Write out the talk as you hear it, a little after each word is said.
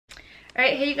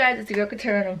Alright, hey you guys, it's your girl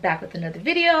Katura and I'm back with another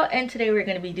video, and today we're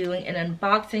going to be doing an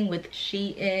unboxing with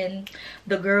Shein.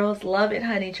 The girls love it,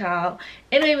 honey child.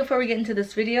 Anyway, before we get into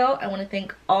this video, I want to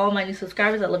thank all my new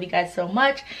subscribers. I love you guys so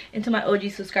much. And to my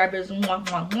OG subscribers, mwah,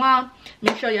 mwah, mwah.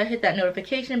 Make sure y'all hit that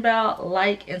notification bell,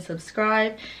 like and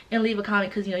subscribe, and leave a comment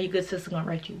because you know your good sister's going to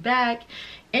write you back.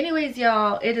 Anyways,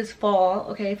 y'all, it is fall,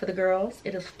 okay, for the girls.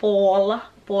 It is fall,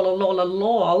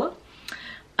 lol.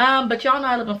 But y'all know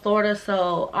I live in Florida,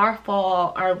 so our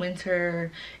fall, our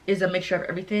winter is a mixture of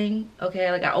everything. Okay,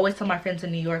 like I always tell my friends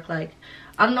in New York, like,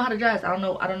 I don't know how to dress. I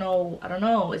don't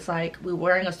know. It's like we're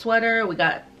wearing a sweater, we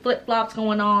got flip-flops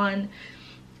going on,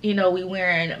 you know, we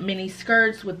wearing mini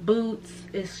skirts with boots.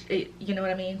 You know what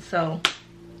I mean? So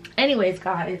anyways,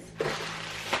 guys,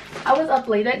 I was up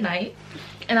late at night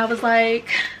and I was like,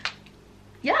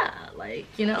 yeah, like,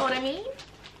 you know what I mean?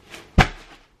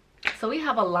 So we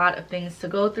have a lot of things to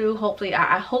go through. Hopefully,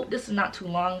 I hope this is not too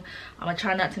long. I'm gonna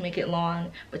try not to make it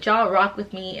long, but y'all rock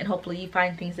with me and hopefully you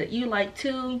find things that you like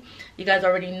too. You guys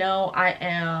already know I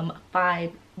am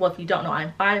 5, well, if you don't know,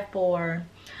 I'm 5'4".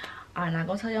 I'm not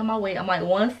gonna tell y'all my weight. I'm like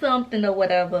 1 something or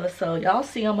whatever, so y'all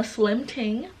see I'm a slim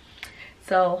ting.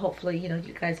 So hopefully, you know,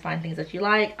 you guys find things that you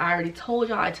like. I already told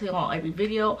y'all, I tell y'all on every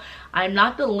video, I'm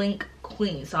not the link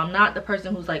queen, so I'm not the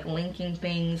person who's like linking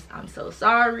things. I'm so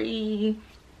sorry,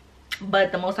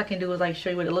 but the most I can do is like show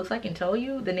you what it looks like and tell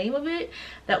you the name of it.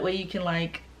 That way you can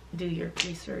like do your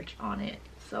research on it.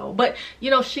 So, but you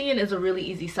know, Shein is a really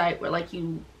easy site where like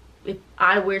if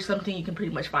I wear something, you can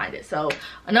pretty much find it. So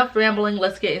enough rambling,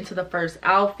 let's get into the first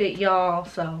outfit, y'all.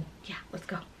 So yeah, let's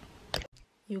go.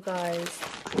 You guys,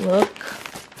 look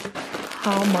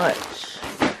how much,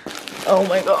 oh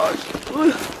my gosh,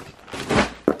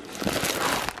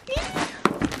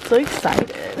 so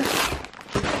excited.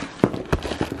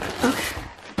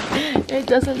 It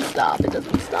doesn't stop. It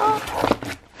doesn't stop.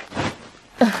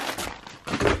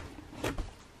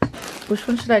 Which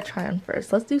one should I try on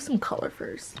first? Let's do some color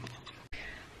first.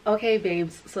 Okay,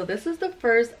 babes. So this is the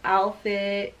first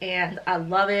outfit and I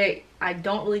love it. I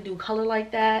don't really do color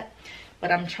like that, but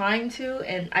I'm trying to,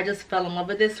 and I just fell in love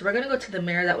with this. So we're going to go to the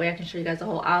mirror. That way I can show you guys the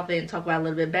whole outfit and talk about it a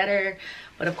little bit better.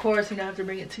 But of course, you know, I have to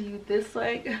bring it to you this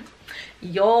like,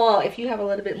 y'all, if you have a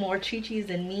little bit more chi-chis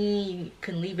than me, you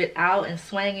can leave it out and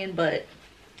swanging, but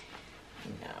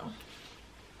no.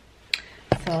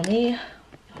 So let me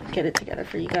get it together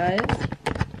for you guys.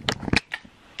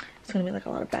 It's gonna be like a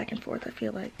lot of back and forth, I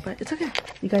feel like, but it's okay.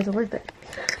 You guys are worth it.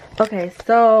 Okay,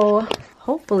 so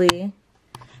hopefully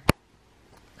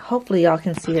y'all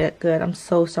can see it good. I'm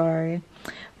so sorry.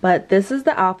 But this is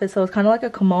the outfit. So it's kind of like a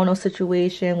kimono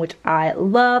situation, which I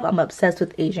love. I'm obsessed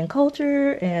with Asian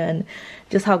culture and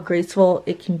just how graceful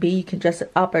it can be. You can dress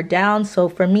it up or down. So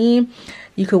for me,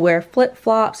 you could wear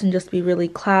flip-flops and just be really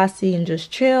classy and just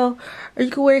chill. Or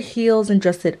you could wear heels and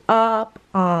dress it up.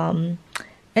 And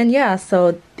yeah,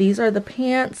 so these are the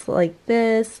pants like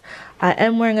this. I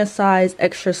am wearing a size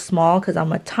extra small because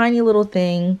I'm a tiny little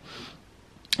thing.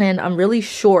 And I'm really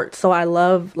short. So I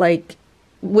love, like,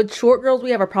 with short girls we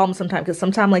have a problem sometimes because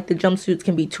sometimes like the jumpsuits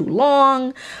can be too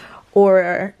long,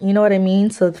 or you know what I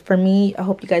mean. So for me, I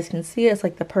hope you guys can see it. It's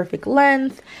like the perfect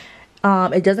length.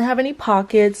 It doesn't have any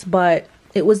pockets, but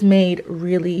it was made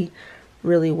really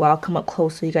well. Come up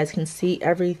close so you guys can see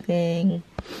everything.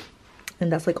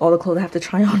 And that's like all the clothes I have to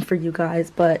try on for you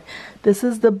guys. But this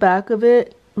is the back of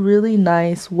it. Really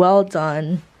nice, well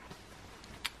done.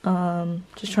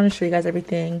 Just trying to show you guys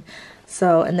everything.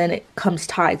 So, and then it comes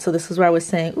tied. So this is where I was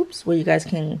saying, oops, where you guys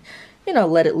can, you know,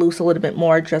 let it loose a little bit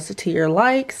more, adjust it to your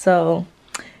like. So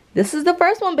this is the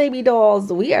first one, baby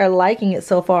dolls. We are liking it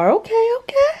so far.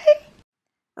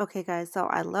 Okay guys, so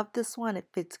I love this one. It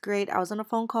fits great. I was on a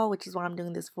phone call, which is why I'm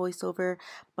doing this voiceover,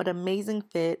 but amazing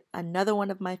fit. Another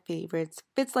one of my favorites.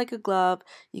 Fits like a glove.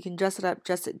 You can dress it up,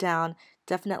 dress it down.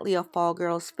 Definitely a fall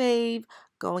girl's fave.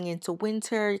 Going into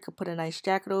winter, you could put a nice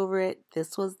jacket over it.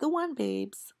 This was the one,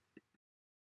 babes.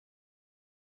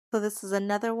 So this is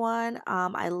another one.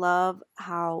 I love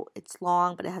how it's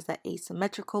long, but it has that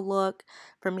asymmetrical look.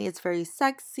 For me, it's very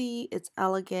sexy. It's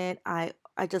elegant. I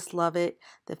just love it.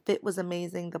 The fit was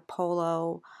amazing. The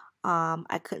polo.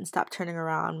 I couldn't stop turning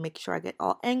around, make sure I get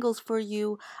all angles for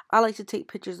you. I like to take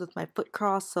pictures with my foot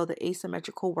crossed, so the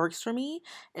asymmetrical works for me.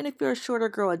 And if you're a shorter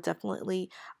girl, it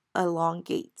definitely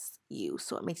elongates you,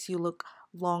 so it makes you look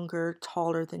longer,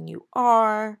 taller than you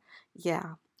are.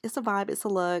 Yeah. It's a vibe, it's a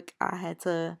look. I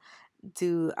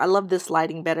love this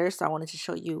lighting better, so I wanted to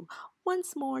show you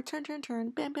once more. Turn,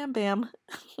 bam, bam, bam.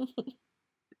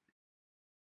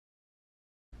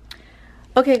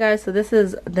 Okay guys, so this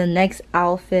is the next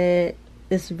outfit.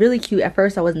 It's really cute. At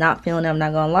first I was not feeling it, I'm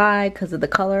not gonna lie, because of the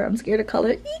color. I'm scared of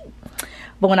color.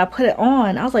 But when I put it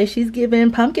on, I was like, she's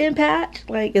giving pumpkin patch.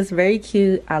 Like, it's very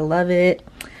cute. I love it.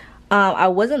 I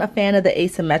wasn't a fan of the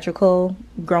asymmetrical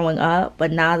growing up,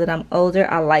 but now that I'm older,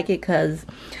 I like it because,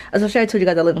 especially I told you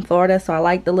guys I live in Florida, so I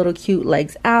like the little cute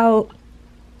legs out.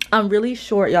 I'm really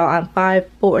short, y'all. I'm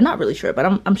 5'4", not really short, but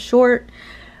I'm short,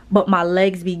 but my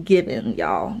legs be giving,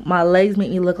 y'all. My legs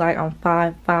make me look like I'm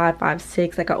 5'5",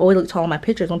 5'6". Like, I always look tall in my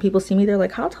pictures. When people see me, they're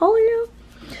like, how tall are you?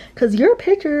 Because your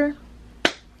picture.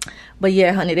 But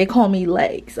yeah, honey, they call me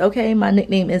Legs, okay? My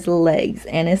nickname is Legs,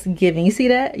 and it's giving. You see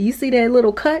that? You see that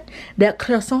little cut? That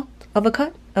croissant of a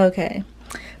cut? Okay.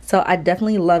 So I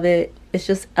definitely love it. It's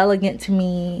just elegant to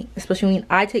me, especially when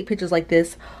I take pictures like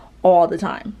this all the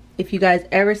time. If you guys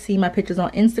ever see my pictures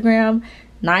on Instagram,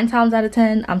 9 times out of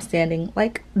 10, I'm standing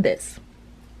like this.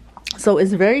 So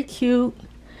it's very cute.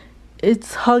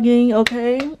 It's hugging,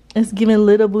 okay? It's giving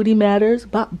little booty matters.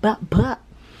 Bop, bop, bop.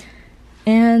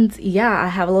 And yeah, I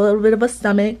have a little bit of a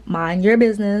stomach. Mind your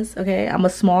business, okay? I'm a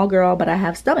small girl, but I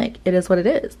have stomach. It is what it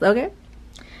is, okay?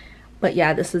 But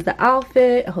yeah, this is the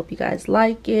outfit. I hope you guys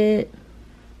like it.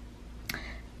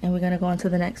 And we're gonna go on to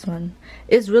the next one.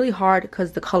 It's really hard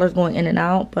because the color's going in and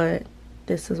out, but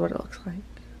this is what it looks like.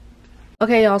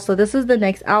 Okay, y'all, so this is the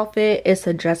next outfit. It's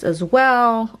a dress as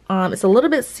well. It's a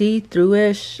little bit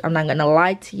see-through-ish. I'm not gonna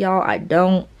lie to y'all, I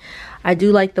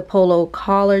do like the polo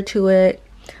collar to it.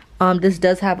 This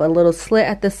does have a little slit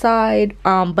at the side,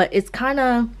 but it's kind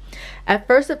of, at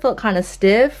first it felt kind of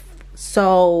stiff,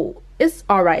 so it's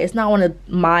all right. It's not one of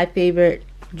my favorite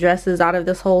dresses out of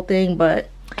this whole thing,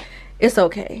 but it's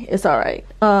okay. It's all right.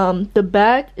 The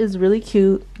back is really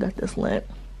cute. Got this lint.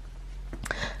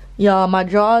 Y'all, my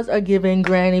drawers are giving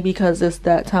granny because it's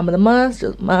that time of the month.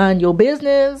 Just mind your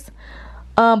business.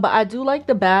 But I do like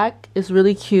the back. It's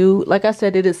really cute. Like I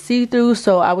said, it is see-through,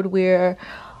 so I would wear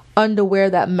underwear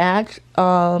that match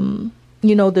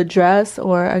you know, the dress,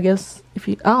 or I guess if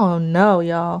you, I don't know,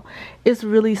 y'all, it's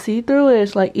really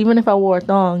see-through-ish. Like, even if I wore a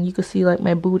thong, you could see like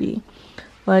my booty.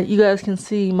 Like, you guys can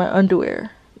see my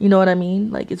underwear, you know what I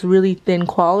mean? Like, it's really thin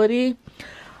quality.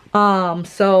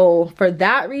 So for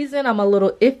that reason, I'm a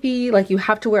little iffy. Like, you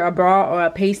have to wear a bra or a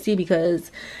pasty,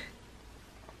 because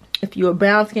if you're a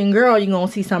brown skin girl, you're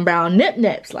gonna see some brown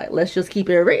nips. Like, let's just keep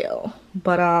it real.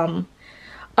 But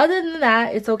other than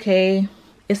that, it's okay.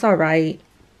 It's all right.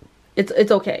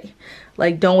 It's okay.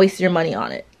 Like, don't waste your money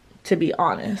on it, to be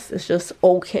honest. It's just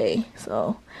okay.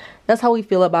 So that's how we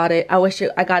feel about it. I wish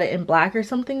I got it in black or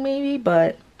something maybe,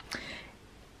 but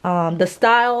the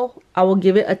style, I will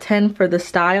give it a 10 for the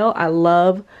style. I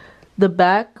love the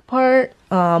back part,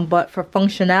 but for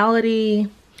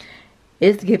functionality,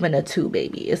 it's given a 2,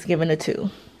 baby. It's given a 2.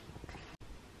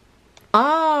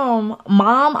 Mom,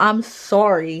 I'm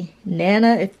sorry.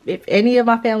 Nana, if any of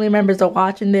my family members are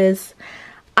watching this,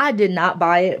 I did not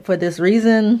buy it for this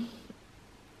reason.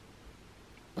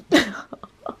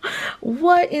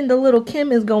 What in the little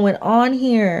Kim is going on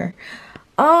here?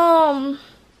 Y'all,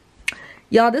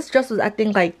 this dress was, I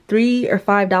think, like $3 or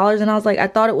 $5, and I was like, I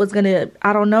thought it was gonna,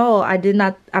 I don't know. I don't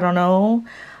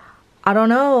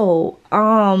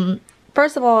know.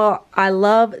 First of all, I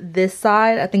love this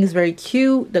side. I think it's very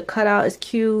cute. The cutout is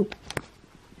cute.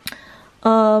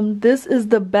 This is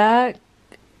the back.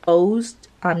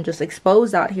 I'm just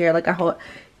exposed out here. Like, I hope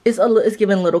it's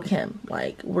giving Little Kim.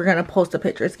 Like, we're gonna post a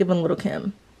picture. It's giving Little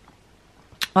Kim.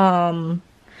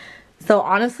 So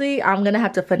honestly, I'm gonna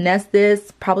have to finesse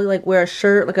this. Probably like wear a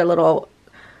shirt, like a little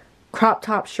crop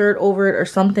top shirt over it or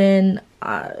something.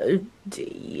 Yeah,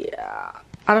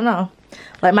 I don't know.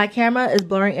 Like, my camera is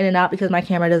blurring in and out because my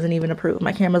camera doesn't even approve.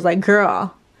 My camera's like,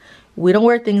 girl, we don't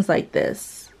wear things like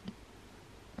this.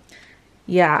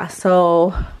 Yeah,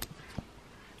 so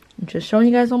I'm just showing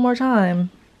you guys one more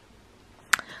time.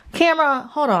 Camera,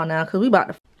 hold on now, because we about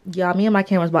to, yeah, me and my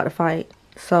camera's about to fight.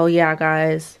 So yeah,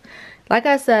 guys, like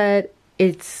I said,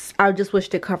 I just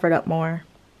wished it covered up more.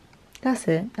 That's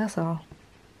it. That's all.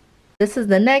 This is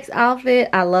the next outfit.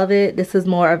 I love it. This is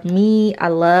more of me.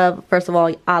 First of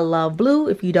all, I love blue.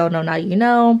 If you don't know, now you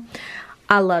know.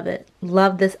 I love it.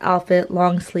 Love this outfit.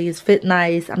 Long sleeves, fit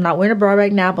nice. I'm not wearing a bra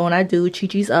right now, but when I do,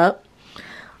 Chi-Chi's up.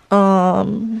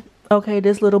 Okay,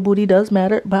 this little booty does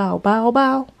matter. Bow, bow,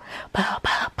 bow. Bow,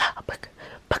 bow, bow. Buck,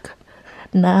 buck.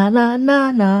 Na, na,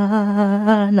 na,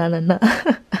 na. Na, na, na.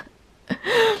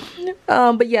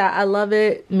 But yeah, I love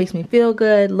it. It makes me feel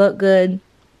good, look good.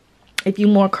 If you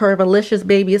more curvilicious,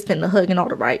 baby, it's finna hug in all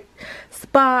the right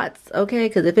spots, okay?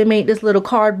 Because if it made this little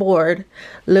cardboard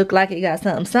look like it got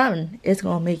something, it's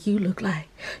gonna make you look like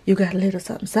you got a little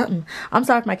something. I'm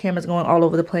sorry if my camera's going all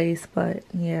over the place, but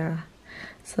yeah.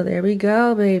 So there we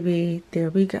go, baby. There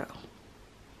we go.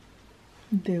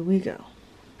 There we go.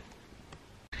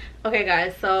 Okay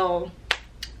guys, so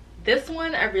this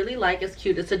one I really like. It's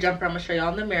cute. It's a jumper. I'm gonna show y'all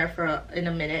in the mirror in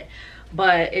a minute,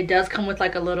 but it does come with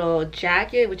like a little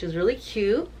jacket, which is really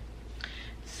cute.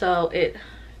 So it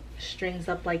strings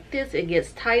up like this. It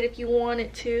gets tight if you want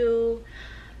it to.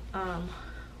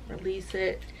 Release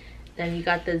it. Then you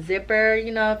got the zipper,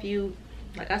 you know, if you,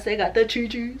 like I said, got the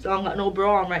choo-choos. I don't got no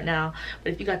bra on right now,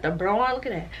 but if you got the bra on, look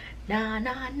at that. Na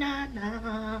na na na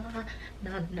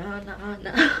na na na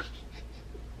na.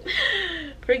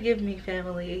 Forgive me,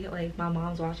 family, like my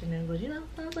mom's watching this, but you know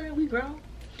what I'm saying, we grown.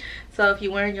 So if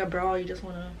you're wearing your bra, you just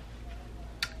want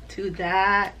to do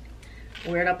that,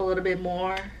 wear it up a little bit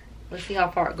more. Let's see how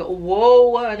far it goes.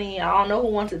 Whoa, honey, I don't know who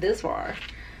wants it this far,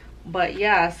 but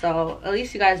yeah, so at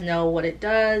least you guys know what it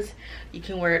does. You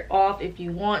can wear it off if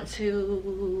you want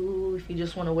to, if you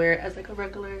just want to wear it as like a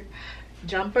regular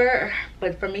jumper.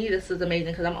 But for me, this is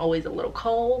amazing because I'm always a little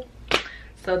cold.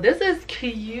 So this is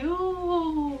cute.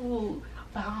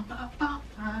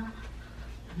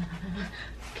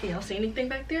 Can y'all see anything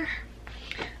back there?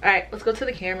 All right, let's go to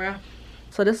the camera.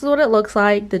 So this is what it looks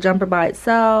like, the jumper by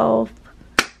itself.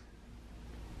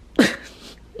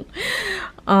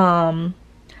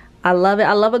 I love it.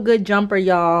 I love a good jumper,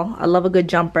 y'all. I love a good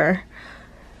jumper.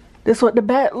 This is what the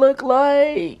back look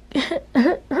like.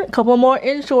 Couple more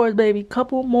inshores, baby.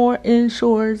 Couple more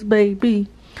inshores, baby.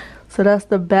 So that's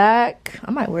the back.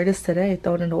 I might wear this today,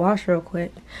 throw it in the wash real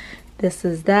quick. This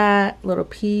is that little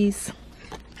piece.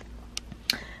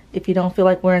 If you don't feel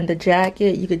like wearing the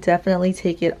jacket, you could definitely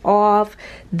take it off.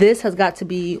 This has got to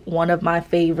be one of my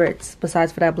favorites,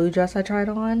 besides for that blue dress I tried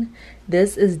on.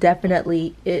 This is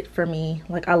definitely it for me.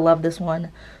 Like, I love this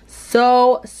one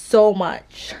so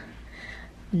much.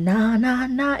 Nah, nah,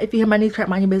 nah. If you hear my knees crack,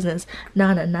 mind your business.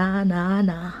 Nah, nah, nah, nah,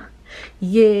 nah.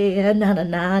 Yeah, nah, nah,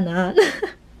 nah, nah.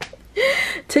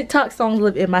 TikTok songs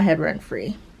live in my head rent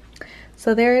free.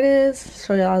 So there it is.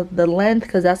 Show y'all the length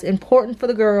because that's important for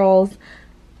the girls.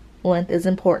 Length is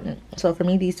important. So for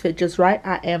me, these fit just right.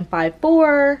 I am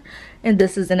 5'4", and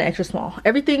this is an extra small.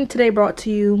 Everything today brought to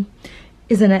you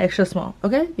is in an extra small,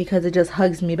 okay? Because it just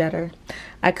hugs me better.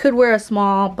 I could wear a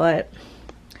small, but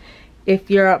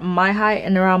if you're my height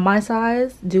and around my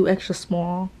size, do extra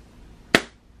small.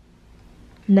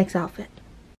 Next outfit.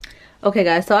 Okay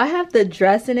guys, so I have the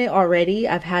dress in it already.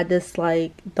 I've had this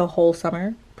like the whole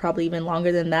summer, probably even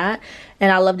longer than that,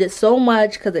 and I loved it so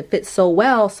much because it fits so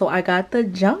well. So I got the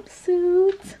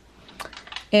jumpsuit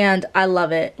and I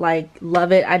love it, like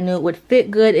love it. I knew it would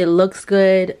fit good. It looks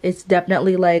good. It's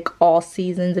definitely like all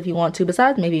seasons if you want to,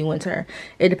 besides maybe winter.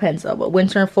 It depends though, but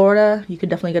winter in Florida, you could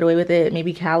definitely get away with it.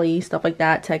 Maybe Cali, stuff like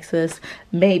that. Texas,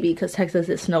 maybe, because Texas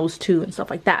it snows too and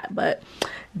stuff like that. But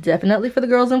definitely for the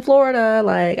girls in Florida,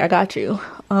 like I got you.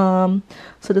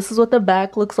 So this is what the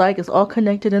back looks like. It's all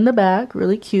connected in the back,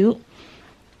 really cute.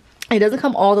 It doesn't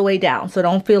come all the way down, so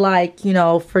don't feel like, you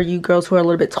know, for you girls who are a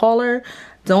little bit taller,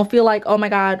 don't feel like, oh my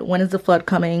god, when is the flood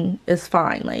coming? It's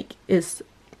fine. Like it's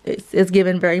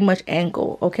given very much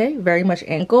ankle, okay? Very much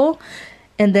ankle.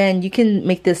 And then you can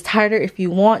make this tighter if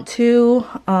you want to.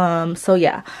 So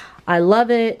yeah, I love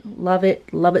it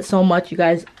so much. You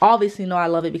guys obviously know I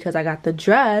love it because I got the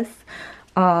dress.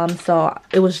 So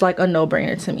it was like a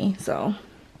no-brainer to me. So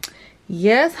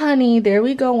yes, honey, there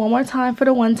we go. One more time for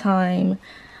the one time.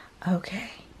 Okay,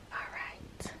 all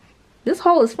right. This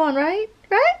haul is fun, right?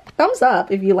 Right? Thumbs up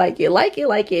if you like it. Like it,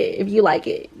 like it. If you like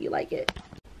it, you like it.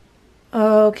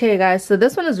 Okay, guys, so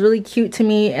this one is really cute to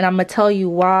me, and I'm gonna tell you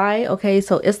why. Okay,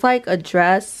 so it's like a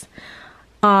dress.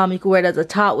 You can wear it as a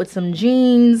top with some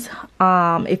jeans.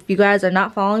 If you guys are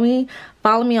not following me,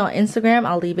 follow me on Instagram.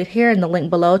 I'll leave it here in the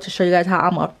link below to show you guys how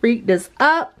I'm gonna freak this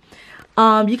up.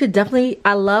 You could definitely,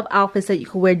 I love outfits that you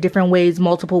can wear different ways,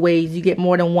 multiple ways. You get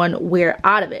more than one wear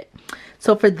out of it.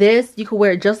 So for this, you could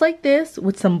wear it just like this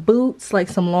with some boots, like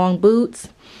some long boots.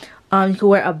 You could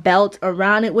wear a belt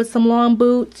around it with some long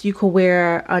boots. You could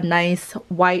wear a nice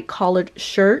white collared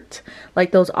shirt,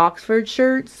 like those Oxford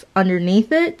shirts,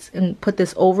 underneath it and put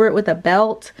this over it with a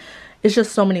belt. It's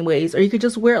just so many ways. Or you could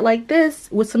just wear it like this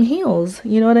with some heels.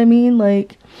 You know what I mean?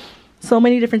 Like, so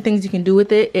many different things you can do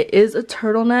with it. It is a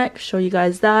turtleneck. Show you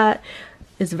guys that.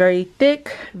 It's very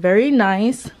thick, very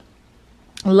nice.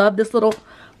 Love this little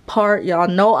part. Y'all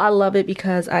know I love it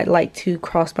because I like to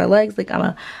cross my legs like I'm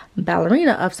a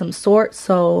ballerina of some sort.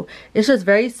 So it's just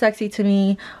very sexy to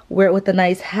me. Wear it with a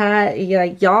nice hat.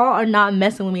 Like, y'all are not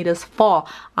messing with me this fall.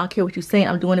 I don't care what you're saying.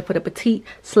 I'm doing it for the petite,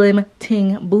 slim,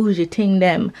 ting, bougie, ting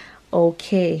them.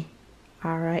 Okay.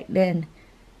 All right then.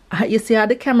 You see how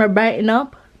the camera brighten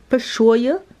up? For sure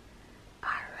you. All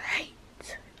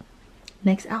right.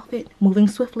 next outfit, moving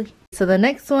swiftly. So the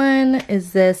next one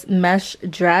is this mesh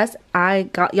dress. I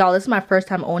got, y'all, this is my first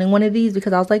time owning one of these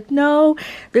because I was like, no,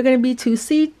 they're gonna be too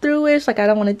see-through-ish. Like, I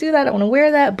don't want to do that, I don't want to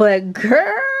wear that. But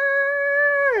girl,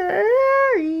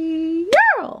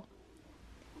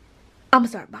 I'm gonna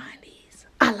start buying these.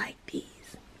 I like these.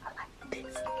 I like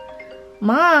this.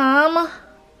 Mom,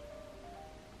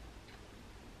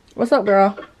 what's up,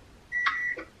 girl?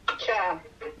 Yeah.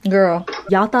 Girl,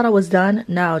 y'all thought I was done?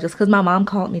 No, just because my mom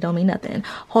called me don't mean nothing.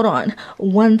 Hold on.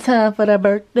 One time for the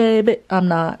birthday, but I'm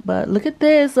not. But look at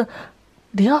this.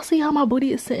 Do y'all see how my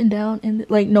booty is sitting down? And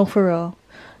like, no, for real.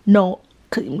 No,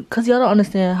 because y'all don't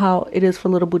understand how it is for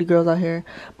little booty girls out here.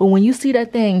 But when you see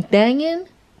that thing banging,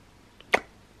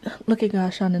 look at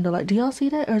God shining the light. Do y'all see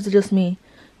that? Or is it just me?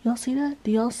 Y'all see that?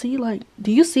 Do y'all see, like,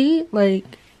 do you see, like,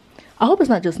 I hope it's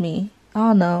not just me. I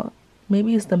don't know.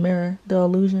 Maybe it's the mirror, the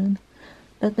illusion.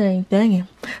 That thing banging.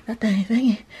 That thing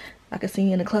banging. I can see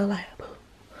you in the club like,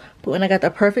 but when I got the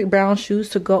perfect brown shoes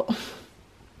to go,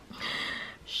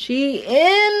 she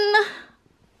is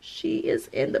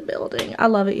in the building. I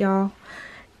love it, y'all.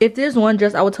 If there's one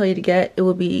dress I would tell you to get, it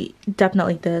would be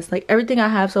definitely this. Like, everything I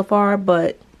have so far,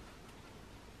 but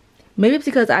maybe it's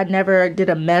because I never did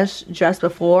a mesh dress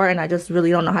before and I just really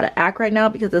don't know how to act right now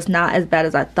because it's not as bad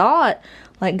as I thought.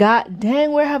 Like, god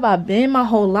dang, where have I been my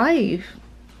whole life?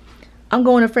 I'm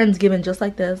going to Friendsgiving just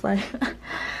like this, like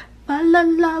la la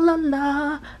la la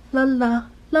la la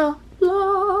la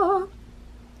la.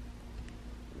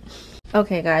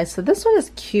 Okay guys, so this one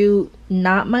is cute.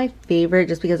 Not my favorite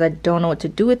just because I don't know what to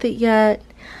do with it yet.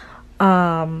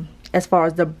 As far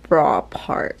as the bra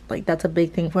part, like that's a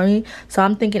big thing for me. So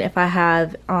I'm thinking if I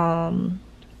have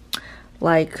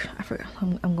like, I forgot,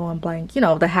 I'm going blank, you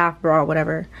know, the half bra or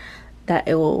whatever, that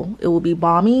it will be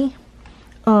balmy.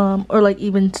 Or like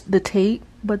even the tape,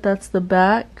 but that's the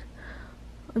back.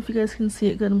 If you guys can see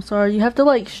it good, I'm sorry. You have to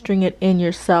like string it in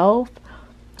yourself,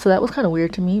 so that was kind of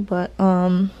weird to me. But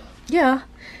yeah,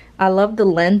 I love the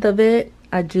length of it.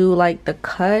 I do like the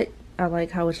cut. I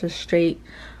like how it's just straight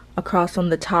across from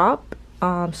the top,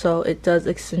 so it does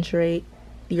accentuate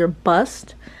your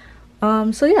bust.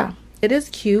 So yeah, it is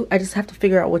cute. I just have to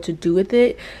figure out what to do with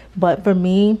it. But for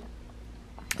me,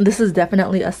 this is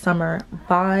definitely a summer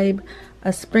vibe,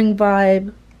 a spring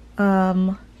vibe.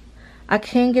 I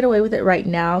can get away with it right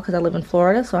now because I live in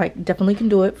Florida, so I definitely can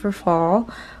do it for fall,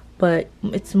 but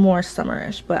it's more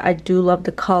summerish. But I do love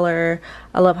the color.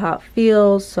 I love how it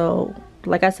feels. So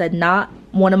like I said, not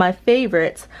one of my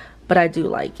favorites, but I do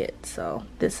like it. So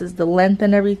this is the length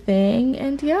and everything,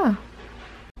 and yeah.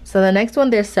 So the next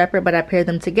one, they're separate, but I paired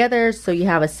them together. So you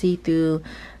have a see-through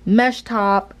mesh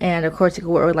top, and of course you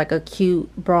can wear like a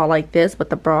cute bra like this, but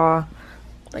the bra,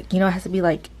 like, you know, it has to be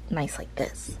like nice like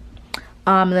this.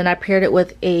 And then I paired it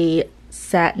with a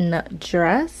satin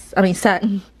dress, I mean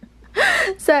satin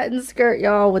satin skirt,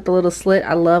 y'all, with the little slit.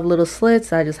 I love little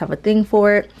slits. I just have a thing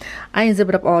for it. I didn't zip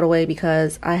it up all the way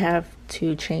because I have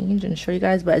to change and show you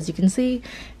guys, but as you can see,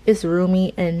 it's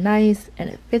roomy and nice and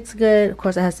it fits good. Of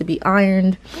course it has to be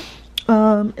ironed.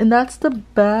 And that's the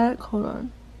back. Hold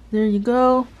on, there you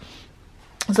go.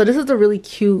 So this is a really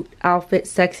cute outfit,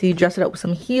 sexy. Dress it up with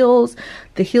some heels.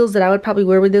 The heels that I would probably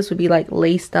wear with this would be like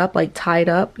laced up, like tied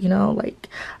up, you know, like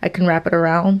I can wrap it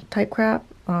around type crap,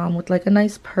 with like a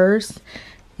nice purse.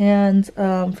 And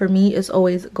for me, it's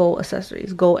always gold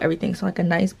accessories, gold everything. So like a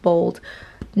nice bold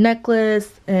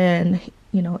necklace and,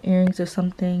 you know, earrings or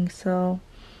something. So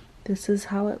this is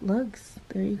how it looks.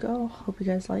 There you go. Hope you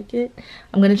guys like it.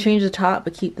 I'm gonna change the top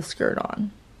but keep the skirt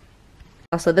on.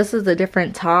 So this is a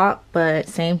different top, but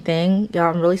same thing,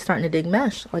 y'all. I'm really starting to dig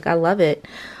mesh. Like, I love it.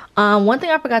 One thing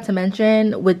I forgot to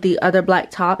mention with the other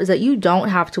black top is that you don't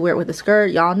have to wear it with a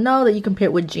skirt. Y'all know that you can pair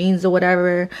it with jeans or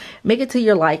whatever. Make it to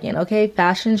your liking, okay?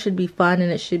 Fashion should be fun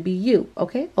and it should be you,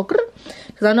 okay? Okay?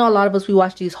 Because I know a lot of us, we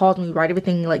watch these hauls and we write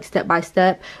everything like step by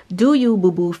step. Do you,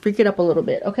 boo-boo. Freak it up a little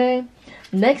bit, okay?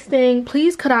 Next thing,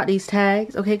 please cut out these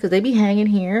tags, okay? Because they be hanging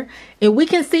here. And we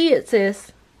can see it,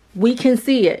 sis. We can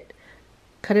see it.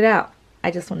 Cut it out. I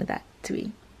just wanted that to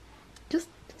be just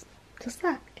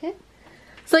that, okay?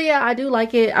 So yeah, I do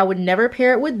like it. I would never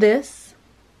pair it with this,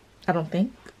 I don't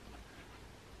think.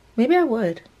 Maybe I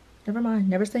would. Never mind.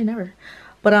 Never say never.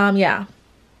 But yeah,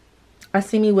 I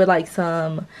see me with like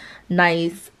some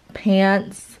nice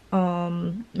pants,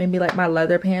 maybe like my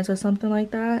leather pants or something like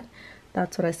that.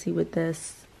 That's what I see with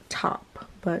this top.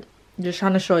 But just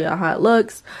trying to show y'all how it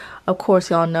looks. Of course,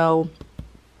 y'all know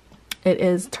it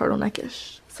is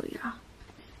turtleneckish, so yeah.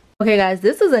 Okay guys,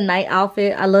 this is a night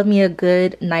outfit. I love me a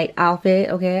good night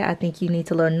outfit, okay? I think you need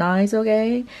to look nice,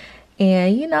 okay?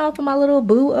 And you know, for my little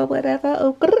boo or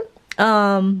whatever,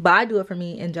 But I do it for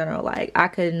me in general. Like, I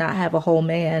could not have a whole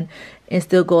man and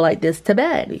still go like this to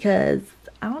bed, because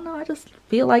I don't know, I just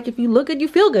feel like if you look good, you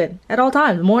feel good at all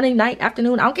times. Morning, night,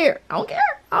 afternoon, I don't care. I don't care.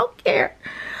 I don't care.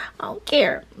 I don't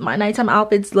care. My nighttime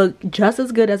outfits look just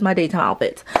as good as my daytime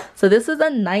outfits. So this is a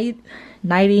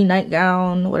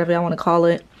nightgown, whatever y'all want to call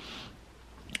it.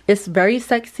 It's very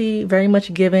sexy, very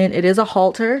much given. It is a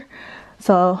halter,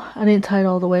 so I didn't tie it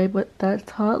all the way, but that's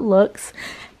how it looks.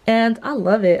 And I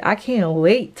love it. I can't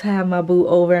wait to have my boo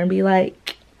over and be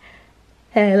like,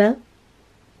 hello,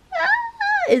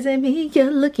 is it me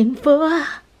you're looking for?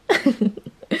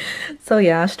 So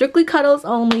yeah, strictly cuddles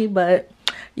only, but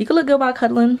you can look good while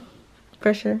cuddling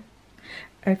for sure.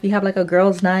 Or if you have like a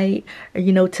girls night, or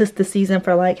you know, 'tis the season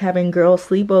for like having girl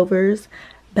sleepovers.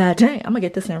 But dang, I'm gonna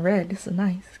get this in red. This is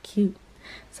nice, cute.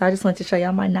 So I just wanted to show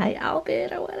y'all my night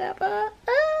outfit or whatever.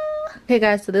 Okay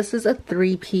guys, so this is a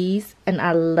 3-piece and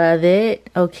I love it.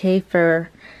 Okay, for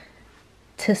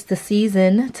 'tis the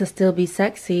season to still be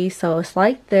sexy. So it's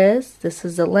like this. This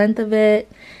is the length of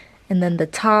it. And then the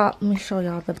top, let me show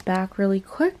y'all the back really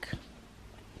quick.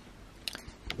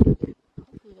 Hopefully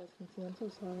you guys can see, I'm so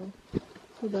sorry.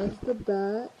 So that's the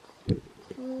back.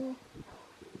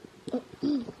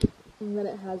 And then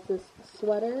it has this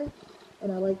sweater,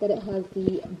 and I like that it has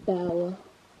the bell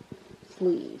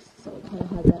sleeves. So it kind of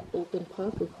has that open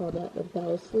puff. We call that the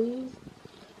bell sleeves.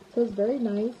 So it's very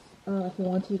nice. If you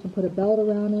want to, you can put a belt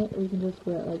around it, or you can just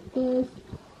wear it like this.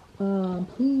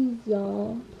 Please,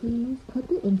 y'all, please cut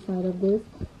the inside of this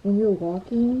when you're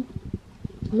walking.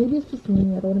 Maybe it's just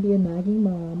me. I don't want to be a nagging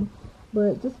mom,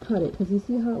 but just cut it, because you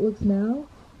see how it looks now?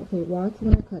 Okay, watch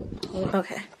when I cut it.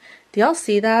 Okay. Do y'all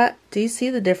see that? Do you see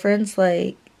the difference?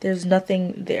 Like, there's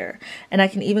nothing there. And I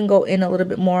can even go in a little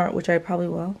bit more, which I probably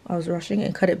will. I was rushing,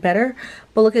 and cut it better.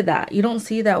 But look at that. You don't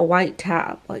see that white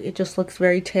tab. Like, it just looks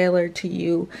very tailored to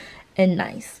you and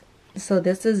nice. So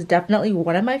this is definitely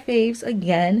one of my faves.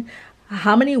 Again,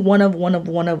 how many one of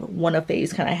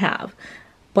faves can I have?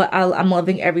 But I'm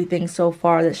loving everything so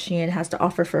far that Shein has to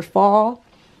offer for fall.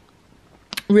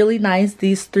 Really nice.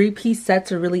 These 3-piece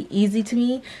sets are really easy to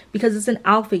me because it's an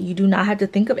outfit. You do not have to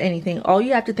think of anything. All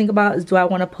you have to think about is, do I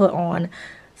want to put on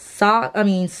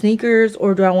sneakers,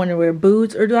 or do I want to wear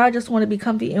boots, or do I just want to be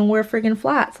comfy and wear friggin'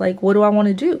 flats? Like, what do I want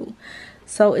to do?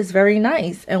 So it's very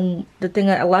nice. And the thing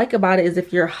that I like about it is,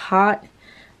 if you're hot,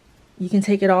 you can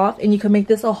take it off, and you can make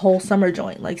this a whole summer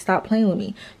joint. Like, stop playing with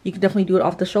me. You can definitely do it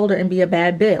off the shoulder and be a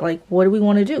bad bit. Like, what do we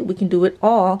want to do? We can do it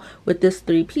all with this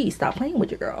 3-piece. Stop playing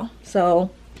with your girl.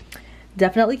 So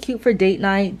definitely cute for date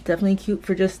night. Definitely cute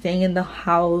for just staying in the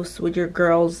house with your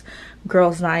girls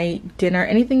night, dinner,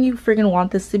 anything you friggin'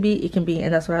 want this to be, it can be.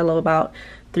 And that's what I love about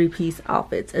 3-piece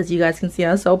outfits. As you guys can see,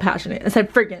 I'm so passionate. I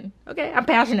said friggin', okay? I'm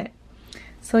passionate.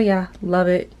 So yeah, love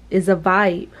it. It's a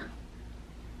vibe.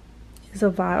 It's a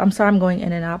vibe. I'm sorry I'm going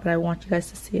in and out, but I want you guys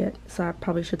to see it, so I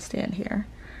probably should stand here.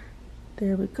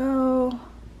 There we go.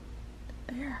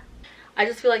 There. I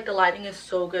just feel like the lighting is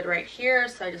so good right here,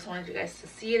 so I just wanted you guys to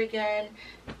see it again.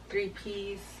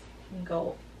 3-piece, can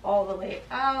go all the way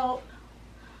out.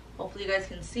 Hopefully you guys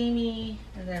can see me,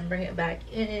 and then bring it back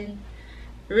in.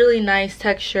 Really nice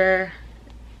texture.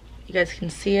 You guys can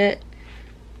see it.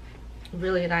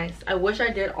 Really nice. I wish I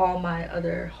did all my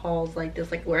other hauls like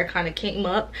this, like where it kind of came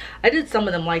up. I did some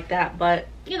of them like that, but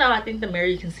you know, I think the mirror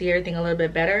you can see everything a little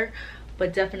bit better.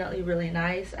 But definitely really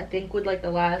nice. I think with like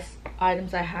the last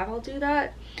items I have, I'll do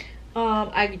that.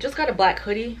 I just got a black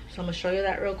hoodie, so I'm gonna show you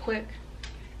that real quick.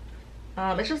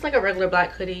 It's just like a regular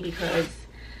black hoodie because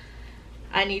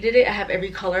I needed it. I have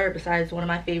every color besides one of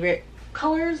my favorite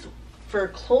colors for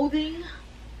clothing,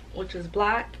 which is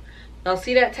black. Y'all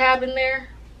see that tab in there?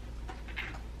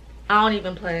 I don't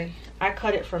even play. I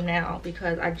cut it from now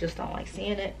because I just don't like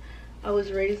seeing it. I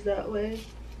was raised that way.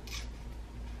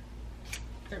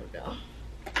 There we go.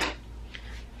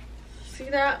 See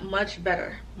that? Much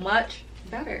better. Much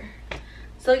better.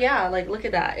 So yeah, like look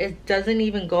at that. It doesn't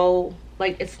even go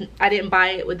like it's, I didn't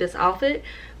buy it with this outfit,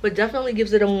 but definitely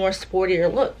gives it a more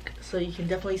sportier look. So you can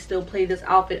definitely still play this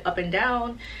outfit up and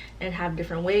down and have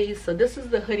different ways. So this is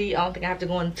the hoodie. I don't think I have to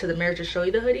go into the mirror to show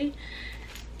you the hoodie.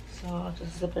 So I'll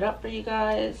just zip it up for you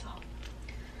guys.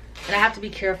 And I have to be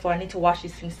careful. I need to wash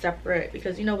these things separate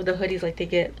because you know with the hoodies, like they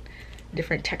get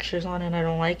different textures on it and I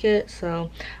don't like it.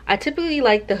 So I typically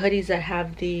like the hoodies that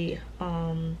have the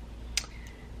oh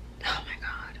my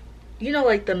god, you know,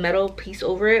 like the metal piece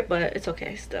over it, but it's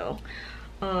okay still.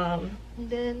 And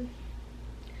then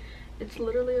it's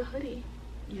literally a hoodie.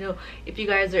 You know, if you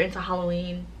guys are into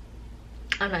Halloween,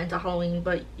 I'm not into Halloween,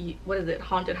 but you, what is it,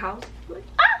 haunted house, like,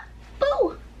 ah,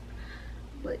 boo.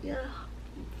 But yeah,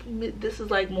 This is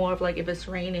like more of like if it's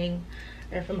raining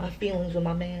or for my feelings with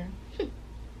my man.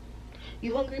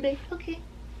 You hungry, babe? Okay.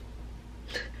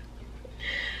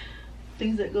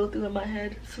 Things that go through in my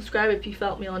head. Subscribe if you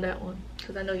felt me on that one,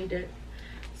 because I know you did.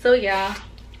 So yeah,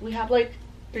 we have like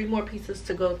 3 more pieces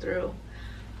to go through,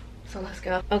 so let's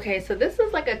go. Okay, so this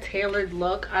is like a tailored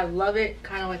look. I love it.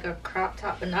 Kind of like a crop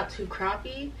top, but not too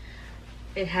croppy.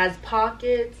 It has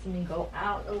pockets. Let me go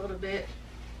out a little bit.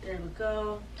 There we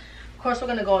go. Of course, we're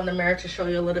gonna go in the mirror to show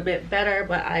you a little bit better,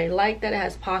 but I like that it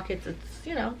has pockets. It's,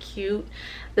 you know, cute.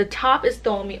 The top is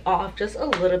throwing me off just a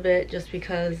little bit, just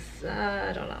because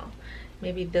I don't know,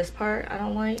 maybe this part I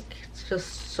don't like. It's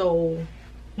just so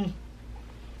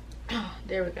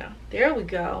there we go, there we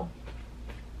go.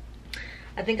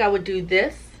 I think I would do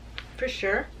this for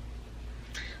sure.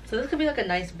 So this could be like a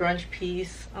nice brunch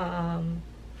piece. I'm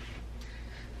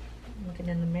looking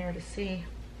in the mirror to see.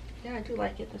 Yeah, I do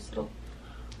like it. This little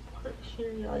part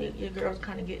here, y'all, your girl's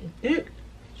kind of getting it.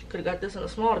 She could have got this in a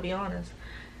small, to be honest.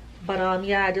 But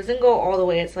yeah, it doesn't go all the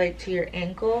way. It's like to your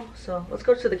ankle. So let's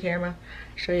go to the camera,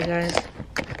 show you guys.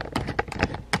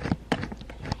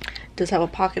 It does have a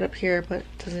pocket up here, but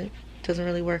doesn't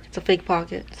really work. It's a fake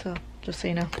pocket, so just so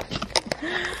you know.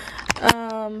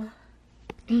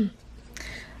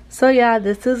 So yeah,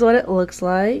 this is what it looks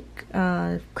like.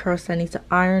 Of course, I need to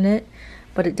iron it,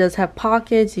 but it does have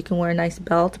pockets. You can wear a nice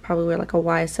belt, probably wear like a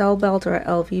YSL belt or a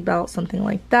LV belt, something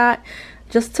like that,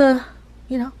 just to,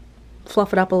 you know,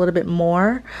 fluff it up a little bit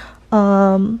more.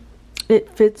 It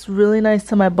fits really nice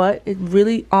to my butt. It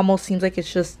really almost seems like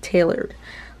it's just tailored.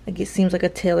 Like it seems like a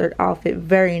tailored outfit.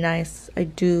 Very nice. I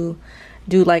do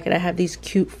like it. I have these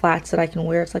cute flats that I can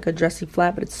wear. It's like a dressy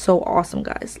flat, but it's so awesome,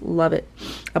 guys. Love it.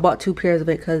 I bought 2 pairs of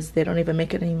it because they don't even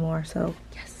make it anymore, so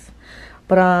yes.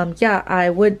 But yeah, I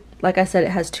would, like I said,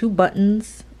 it has 2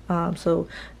 buttons. So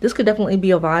this could definitely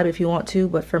be a vibe if you want to,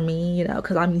 but for me, you know,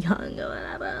 because I'm young or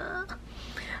whatever,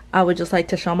 I would just like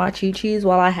to show my chi-chis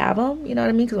while I have them, you know what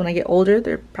I mean? Because when I get older,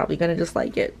 they're probably gonna just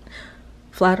like get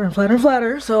flatter and flatter and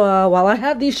flatter. So while I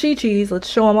have these chi-chis, let's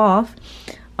show them off.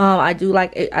 I do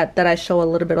like it, that I show a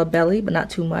little bit of belly, but not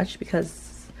too much,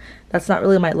 because that's not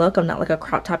really my look. I'm not like a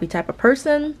crop toppy type of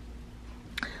person.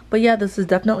 But yeah, this is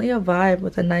definitely a vibe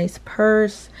with a nice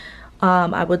purse.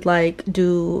 I would like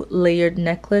do layered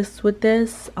necklace with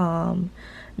this.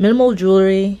 Minimal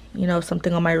jewelry, you know,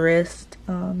 something on my wrist.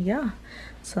 Yeah,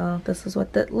 so this is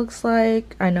what that looks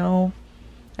like. I know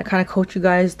I kind of coach you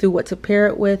guys through what to pair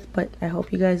it with, but I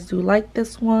hope you guys do like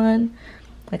this one.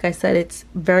 Like I said, it's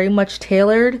very much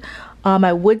tailored.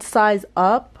 I would size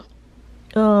up.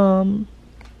 Hold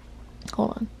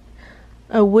on.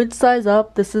 I would size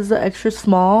up. This is an extra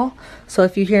small. So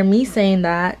if you hear me saying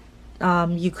that,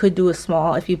 you could do a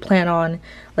small. If you plan on,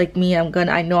 like me, I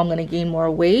know I'm gonna gain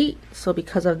more weight. So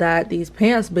because of that, these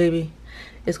pants, baby,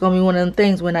 it's gonna be one of them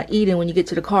things when I eat and when you get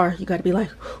to the car, you gotta be like,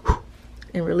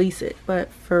 and release it.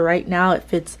 But for right now, it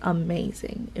fits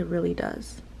amazing. It really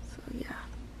does. So yeah.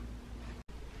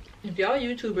 If y'all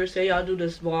YouTubers say y'all do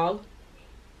this vlog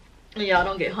and y'all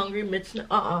don't get hungry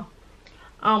I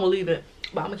don't believe it.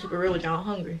 But I'm gonna keep it real with y'all. I'm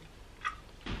hungry.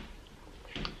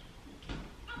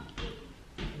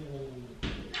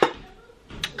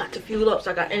 Got to fuel up so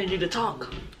I got energy to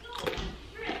talk.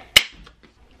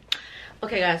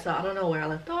 Okay guys, so I don't know where I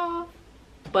left off,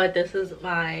 but this is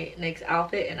my next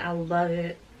outfit and I love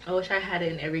it. I wish I had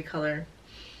it in every color.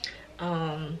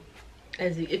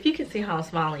 If you can see how I'm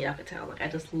smiling, y'all can tell. Like, I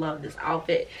just love this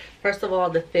outfit. First of all,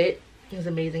 the fit is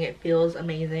amazing. It feels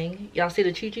amazing. Y'all see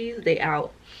the chi-chis? They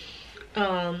out.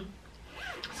 So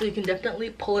you can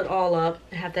definitely pull it all up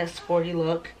and have that sporty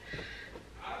look.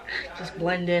 Just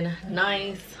blend in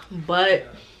nice. But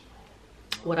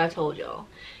what I told y'all,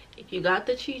 if you got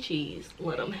the chi-chis,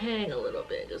 let them hang a little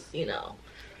bit. Just, you know.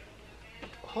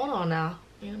 Hold on now.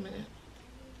 Wait a minute.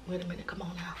 Wait a minute. Come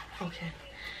on now. Okay.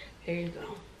 There you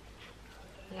go.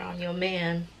 Around your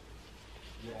man.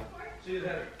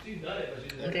 There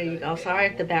you go. Sorry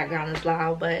if the background is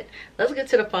loud, but let's get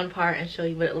to the fun part and show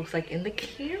you what it looks like in the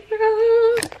camera.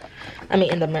 I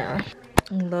mean in the mirror.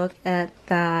 Look at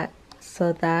that.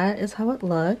 So that is how it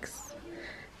looks.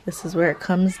 This is where it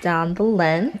comes down the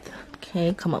length.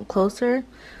 Okay, come up closer.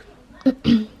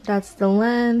 That's the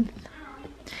length.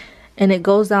 And it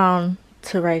goes down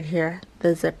to right here,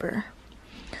 the zipper.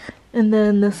 And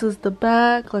then this is the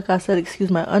back. Like I said,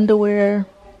 excuse my underwear.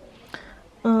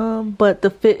 But the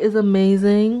fit is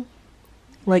amazing.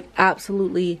 Like,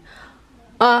 absolutely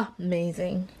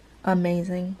amazing.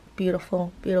 Amazing.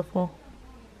 Beautiful, beautiful.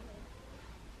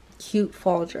 Cute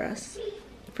fall dress,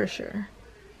 for sure.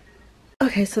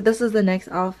 Okay, so this is the next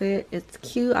outfit. It's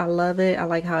cute. I love it. I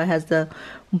like how it has the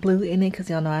blue in it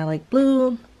because y'all know I like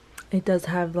blue. It does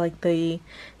have like the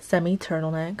semi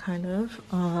turtleneck kind of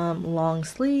long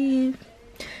sleeve.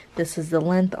 This is the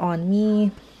length on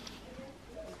me.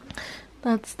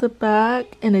 That's the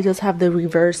back, and it does have the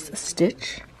reverse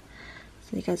stitch.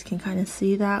 So you guys can kind of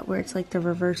see that where it's like the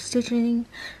reverse stitching.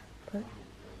 But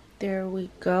there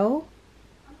we go.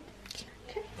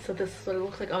 Okay, so this is what it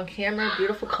looks like on camera.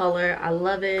 Beautiful color. I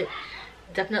love it.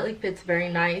 Definitely fits very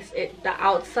nice. The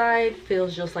outside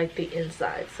feels just like the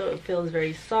inside, so it feels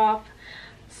very soft,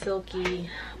 silky.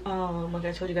 Like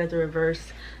I told you guys, the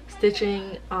reverse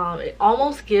stitching, it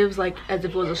almost gives like as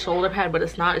if it was a shoulder pad, but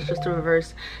it's not. It's just a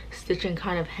reverse stitching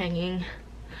kind of hanging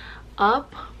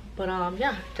up. But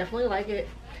yeah, definitely like it.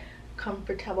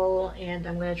 Comfortable. And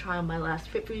I'm gonna try on my last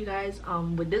fit for you guys.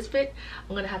 With this fit,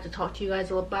 I'm gonna have to talk to you guys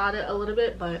about it a little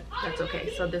bit, but that's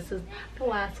okay. So this is the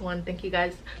last one. Thank you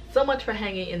guys so much for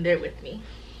hanging in there with me.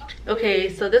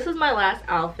 Okay, so this is my last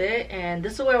outfit, and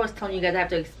this is where I was telling you guys I have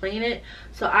to explain it.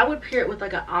 So I would pair it with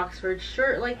like an Oxford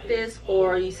shirt like this,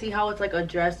 or you see how it's like a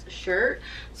dress shirt.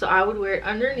 So I would wear it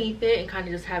underneath it and kind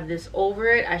of just have this over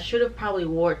it. I should have probably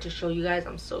wore it to show you guys.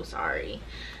 I'm so sorry.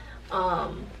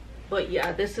 But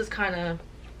yeah, this is kind of,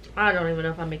 I don't even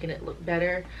know if I'm making it look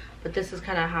better, but this is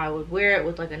kind of how I would wear it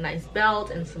with like a nice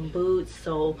belt and some boots.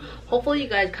 So hopefully you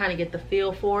guys kind of get the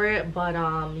feel for it. But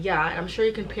yeah, I'm sure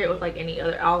you can pair it with like any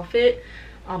other outfit.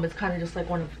 It's kind of just like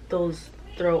one of those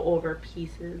throw over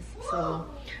pieces, so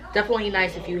definitely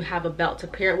nice if you have a belt to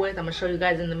pair it with. I'm gonna show you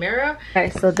guys in the mirror. Okay,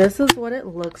 so this is what it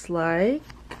looks like.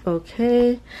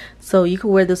 Okay, so you can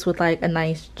wear this with like a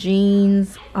nice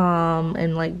jeans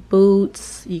and like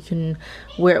boots. You can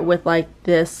wear it with like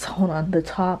this, hold on, the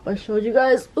top I showed you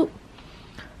guys. Ooh.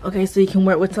 Okay, so you can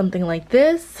wear it with something like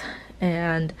this,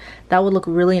 and that would look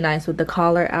really nice with the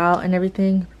collar out and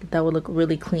everything. That would look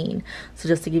really clean. So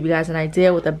just to give you guys an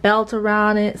idea, with a belt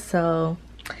around it. So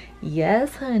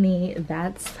yes honey,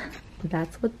 that's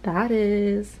what that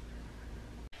is.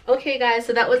 Okay guys,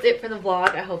 so that was it for the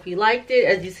vlog. I hope you liked it.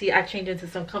 As you see, I changed into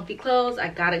some comfy clothes. I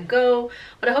gotta go,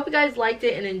 but I hope you guys liked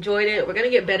it and enjoyed it. We're gonna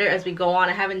get better as we go on.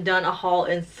 I haven't done a haul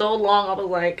in so long. I was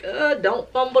like,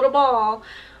 don't fumble the ball.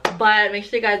 But make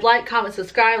sure you guys like, comment,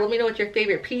 subscribe. Let me know what your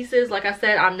favorite piece is. Like I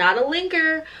said, I'm not a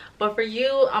linker, but for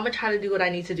you, I'm gonna try to do what I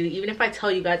need to do. Even if I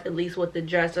tell you guys at least what the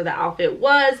dress or the outfit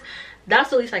was,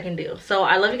 that's the least I can do. So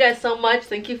I love you guys so much.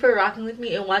 Thank you for rocking with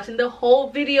me and watching the whole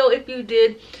video. If you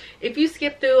did, if you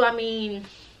skipped through, I mean,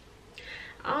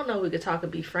 I don't know if we could talk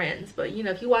and be friends, but you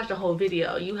know, if you watch the whole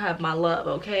video, you have my love,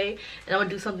 okay? And I'm gonna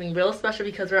do something real special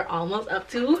because we're almost up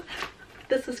to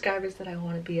the subscribers that I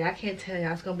want to be. I can't tell you,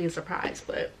 it's gonna be a surprise,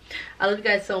 but I love you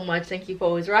guys so much. Thank you for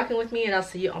always rocking with me, and I'll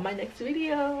see you on my next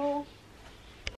video.